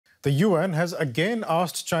The UN has again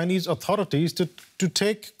asked Chinese authorities to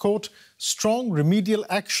take, quote, strong remedial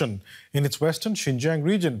action in its western Xinjiang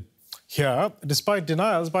region. Here, despite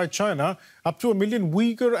denials by China, up to 1 million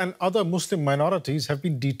Uyghur and other Muslim minorities have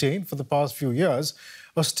been detained for the past few years,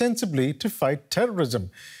 ostensibly to fight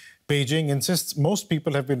terrorism. Beijing insists most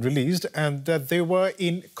people have been released and that they were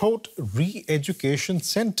in, quote, re-education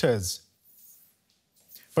centres.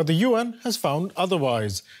 But the UN has found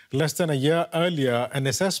otherwise. Less than a year earlier, an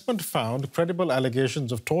assessment found credible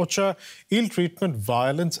allegations of torture, ill treatment,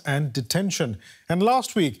 violence and detention. And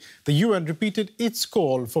last week, the UN repeated its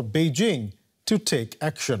call for Beijing to take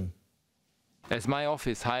action. As my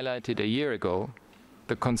office highlighted a year ago,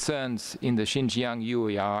 the concerns in the Xinjiang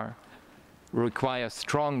UER require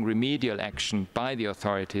strong remedial action by the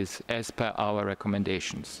authorities as per our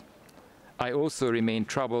recommendations. I also remain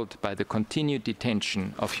troubled by the continued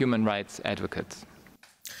detention of human rights advocates.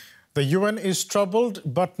 The UN is troubled,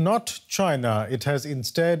 but not China. It has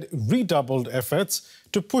instead redoubled efforts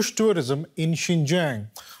to push tourism in Xinjiang,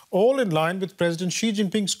 all in line with President Xi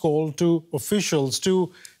Jinping's call to officials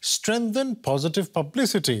to strengthen positive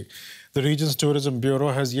publicity. The region's tourism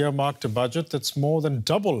bureau has earmarked a budget that's more than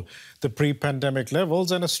double the pre-pandemic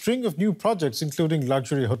levels, and a string of new projects, including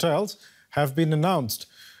luxury hotels, have been announced.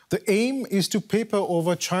 The aim is to paper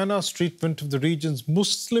over China's treatment of the region's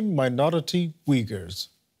Muslim minority Uyghurs.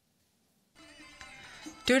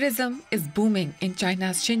 Tourism is booming in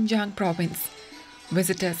China's Xinjiang province.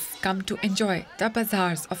 Visitors come to enjoy the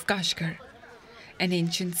bazaars of Kashgar, an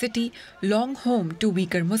ancient city long home to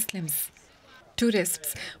Uyghur Muslims.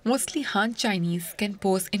 Tourists, mostly Han Chinese, can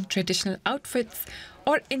pose in traditional outfits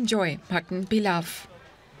or enjoy mutton pilaf,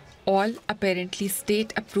 all apparently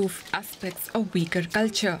state-approved aspects of Uyghur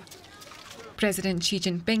culture. President Xi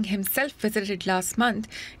Jinping himself visited last month.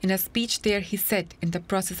 In a speech there, he said, in the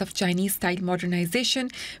process of Chinese-style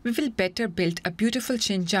modernization, we will better build a beautiful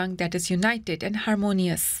Xinjiang that is united and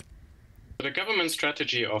harmonious. The government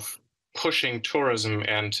strategy of pushing tourism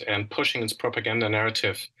and pushing its propaganda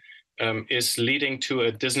narrative is leading to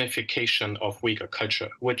a Disneyfication of Uyghur culture,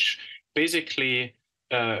 which basically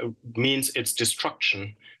means its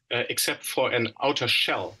destruction, except for an outer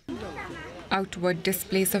shell. Outward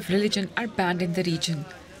displays of religion are banned in the region.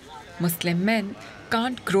 Muslim men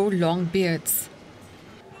can't grow long beards.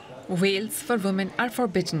 Veils for women are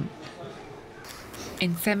forbidden.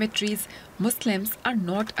 In cemeteries, Muslims are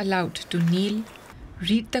not allowed to kneel,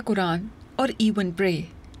 read the Quran, or even pray.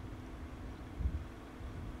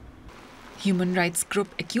 Human rights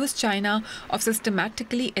groups accuse China of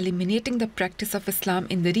systematically eliminating the practice of Islam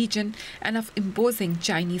in the region and of imposing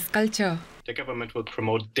Chinese culture. The government will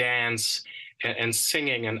promote dance and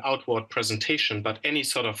singing and outward presentation, but any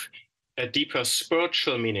sort of a deeper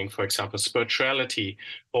spiritual meaning, for example, spirituality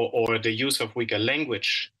or the use of Uyghur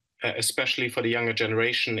language, especially for the younger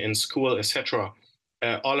generation in school, etc.,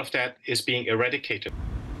 all of that is being eradicated.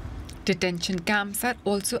 Detention camps are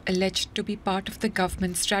also alleged to be part of the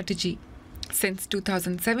government strategy. Since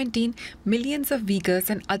 2017, millions of Uyghurs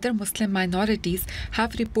and other Muslim minorities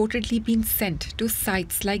have reportedly been sent to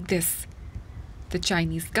sites like this. The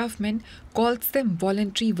Chinese government calls them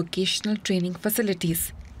voluntary vocational training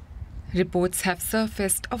facilities. Reports have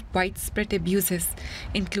surfaced of widespread abuses,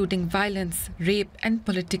 including violence, rape, and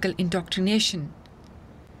political indoctrination.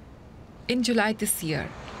 In July this year,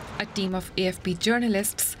 a team of AFP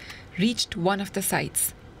journalists reached one of the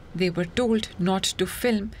sites. They were told not to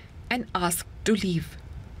film and asked to leave.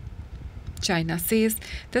 China says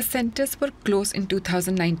the centers were closed in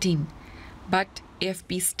 2019, but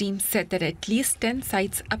AFP's team said that at least 10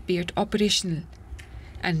 sites appeared operational.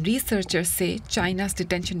 And researchers say China's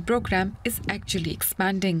detention program is actually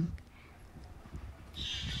expanding.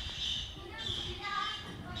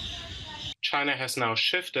 China has now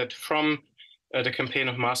shifted from the campaign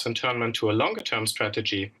of mass internment to a longer-term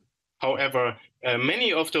strategy. However,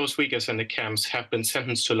 many of those Uyghurs in the camps have been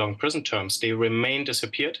sentenced to long prison terms. They remain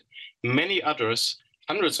disappeared. Many others,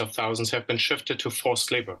 hundreds of thousands, have been shifted to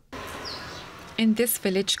forced labor. In this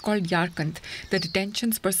village called Yarkand, the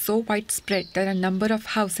detentions were so widespread that a number of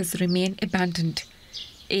houses remain abandoned.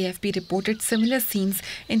 AFP reported similar scenes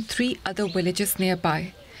in 3 other villages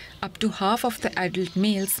nearby. Up to half of the adult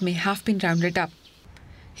males may have been rounded up.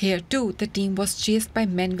 Here too, the team was chased by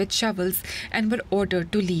men with shovels and were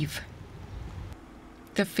ordered to leave.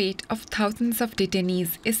 The fate of thousands of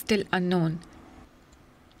detainees is still unknown.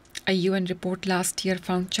 A UN report last year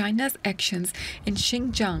found China's actions in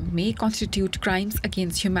Xinjiang may constitute crimes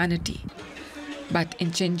against humanity. But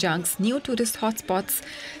in Xinjiang's new tourist hotspots,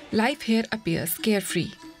 life here appears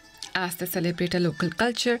carefree, as they celebrate a local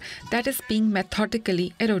culture that is being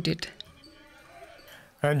methodically eroded.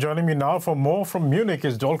 And joining me now for more from Munich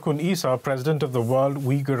is Dolkun Isa, president of the World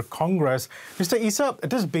Uyghur Congress. Mr. Isa,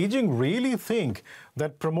 does Beijing really think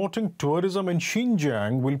that promoting tourism in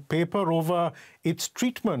Xinjiang will paper over its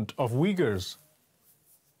treatment of Uyghurs?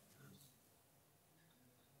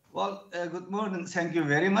 Well, good morning. Thank you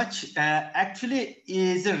very much. Actually,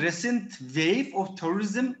 the recent wave of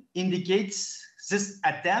tourism indicates this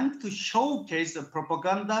attempt to showcase the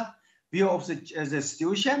propaganda view of the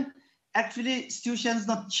situation. Actually, situation has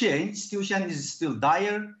not changed. Situation is still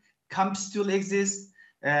dire. Camps still exist.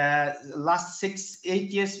 Last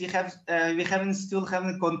 6-8 years, we still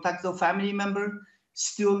haven't contact of family member.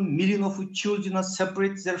 Still, millions of children are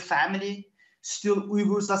separate their family. Still,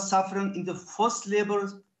 Uyghurs are suffering in the forced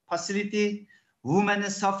labor facility. Women are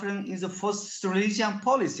suffering in the forced sterilization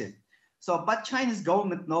policy. So, but Chinese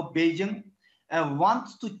government now, Beijing,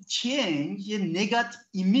 wants to change the negative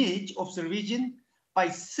image of the region by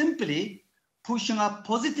simply pushing a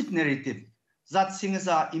positive narrative that things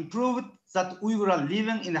are improved, that Uyghurs are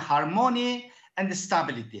living in harmony and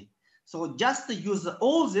stability. So just to use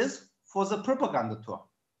all this for the propaganda tour.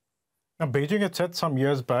 Now, Beijing had said some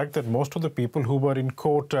years back that most of the people who were in,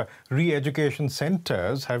 quote, re-education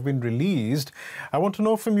centers have been released. I want to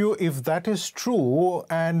know from you if that is true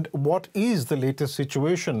and what is the latest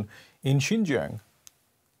situation in Xinjiang?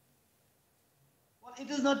 It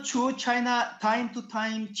is not true. China, time to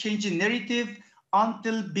time, changing narrative.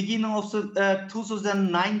 Until beginning of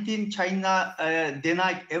 2019, China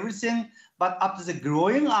denied everything. But after the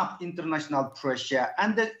growing up international pressure,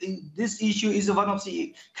 and this issue is one of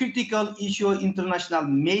the critical issue international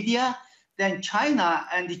media, then China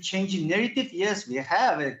and the changing narrative, yes, we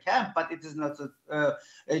have a camp, but it is not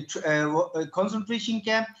a concentration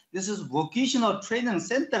camp. This is vocational training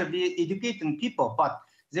center, we educating people. But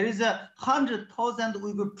there is 100,000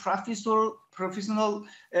 Uyghur professional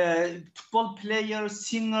football players,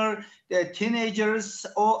 singer, teenagers,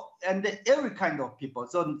 and every kind of people.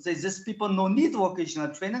 So these people no need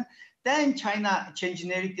vocational training. Then China changed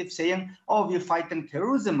narrative saying, oh, we're fighting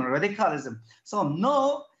terrorism, radicalism. So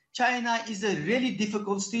no, China is a really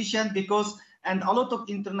difficult situation because, and a lot of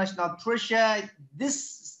international pressure,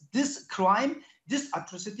 this crime, this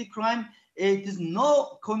atrocity crime, it is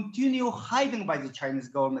no continue hiding by the Chinese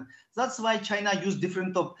government. That's why China used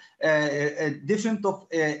different its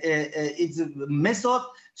method,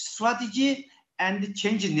 strategy, and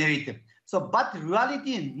change narrative. So, but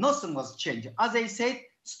reality, nothing was changed. As I said,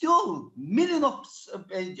 still millions of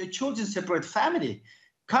children separate family.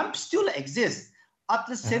 Camps still exist.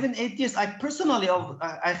 After 7-8 years, I personally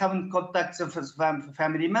I haven't contacted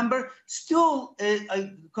family member. Still,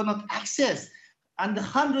 I cannot access. And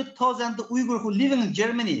 100,000 Uyghurs who live in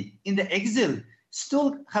Germany in the exile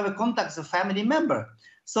still have a contact as a family member.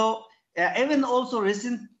 So even also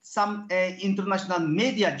recent some international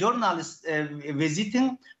media journalists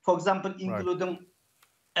visiting, for example, including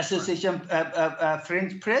Association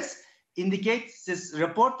French Press, indicates this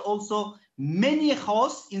report also many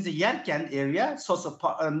houses in the Yarkand area, south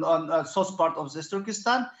part of the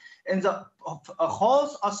Turkestan, and the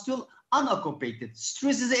houses are still unoccupied.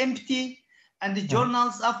 Streets is empty. And the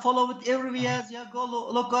journals are followed everywhere. They go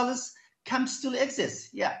locals, camps still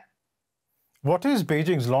exist. Yeah. What is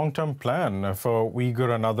Beijing's long-term plan for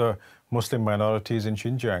Uyghur and other Muslim minorities in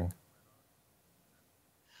Xinjiang?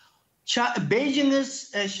 Beijing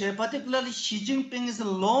is, particularly Xi Jinping's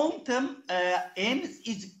long-term aim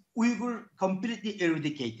is Uyghur completely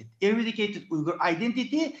eradicated Uyghur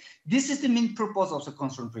identity. This is the main purpose of the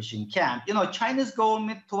concentration camp. You know, China's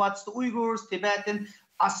government towards the Uyghurs, Tibetan,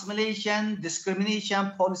 assimilation,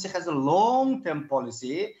 discrimination policy has a long-term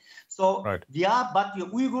policy. So but the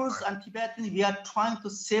Uyghurs and Tibetans, we are trying to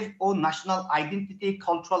save our national identity,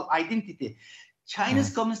 cultural identity.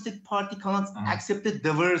 China's Communist Party cannot accept the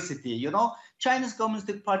diversity. You know, China's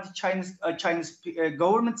Communist Party, Chinese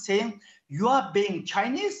government saying, you are being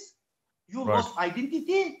Chinese, you lost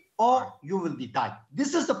identity, or you will be died.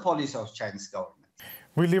 This is the policy of Chinese government.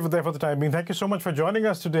 We'll leave it there for the time being. Thank you so much for joining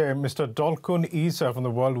us today, Mr. Dolkun Isa from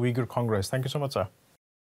the World Uyghur Congress. Thank you so much, sir.